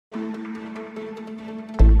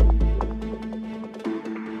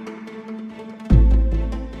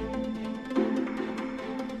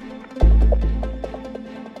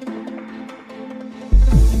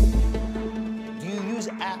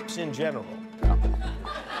general.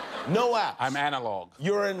 No apps. I'm analog.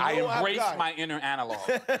 You're a I no-app embrace guy. my inner analog.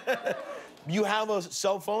 You have a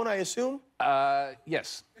cell phone, I assume?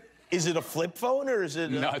 Yes. Is it a flip phone or is it?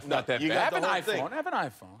 No, it's not that you bad. I got have the an whole iPhone. thing. I have an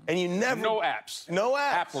iPhone. And you never. No apps. No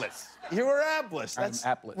apps. Appless. You were appless. That's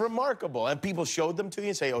appless. remarkable. And people showed them to you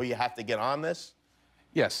and say, "Oh, you have to get on this."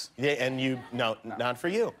 Yes. Yeah, and you no, not for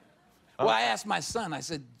you. Well, I asked my son. I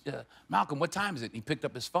said, Malcolm, what time is it? And he picked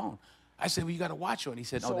up his phone. I said, well, you got to watch it. And he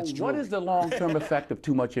said, So oh, that's true. what is the long-term effect of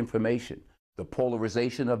too much information? The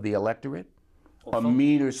polarization of the electorate? A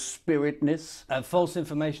meaner-spiritedness? False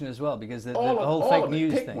information as well, because the whole fake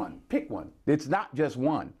news thing. Pick one. It's not just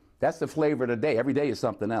one. That's the flavor of the day. Every day is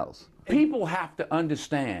something else. People have to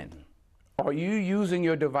understand, are you using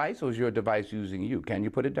your device or is your device using you? Can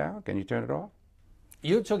you put it down? Can you turn it off?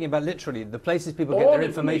 You're talking about literally the places people get their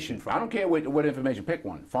information from. I don't care what information. Pick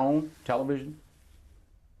one. Phone, television.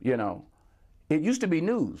 You know, it used to be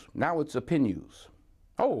news. Now it's opinion news.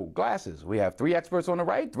 Oh, glasses. We have 3 experts on the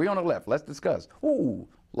right, 3 on the left. Let's discuss. Ooh,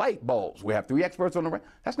 light bulbs. We have 3 experts on the right.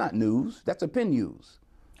 That's not news. That's opinion news.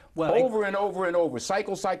 Well, over and over and over.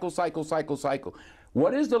 Cycle, cycle, cycle, cycle, cycle.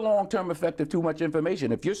 What is the long-term effect of too much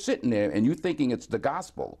information? If you're sitting there and you're thinking it's the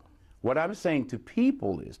gospel, what I'm saying to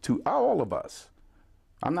people is, to all of us,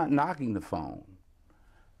 I'm not knocking the phone.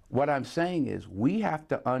 What I'm saying is we have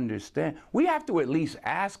to understand, we have to at least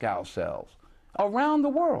ask ourselves, around the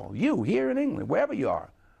world, you here in England, wherever you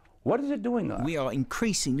are, what is it doing to us? We are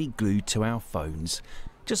increasingly glued to our phones.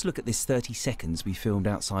 Just look at this 30 seconds we filmed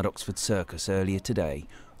outside Oxford Circus earlier today.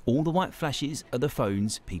 All the white flashes are the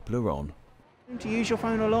phones people are on. Do you use your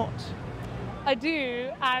phone a lot? I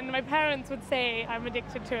do, and my parents would say I'm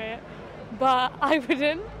addicted to it, but I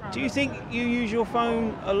wouldn't. Do you think you use your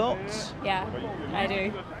phone a lot? Yeah, I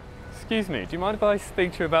do. Excuse me, do you mind if I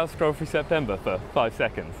speak to you about Stroll Free September for 5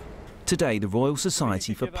 seconds? Today, the Royal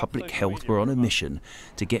Society for Public Health were on a mission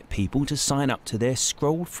to get people to sign up to their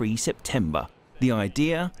Scroll Free September. The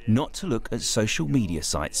idea, not to look at social media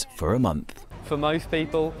sites for a month. For most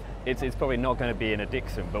people, it's probably not going to be an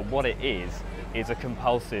addiction, but what it is a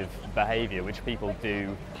compulsive behaviour which people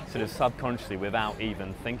do sort of subconsciously without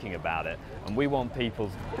even thinking about it. And we want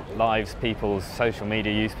people's lives, people's social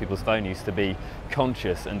media use, people's phone use to be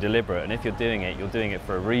conscious and deliberate. And if you're doing it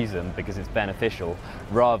for a reason because it's beneficial,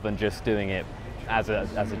 rather than just doing it as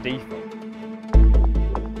a default.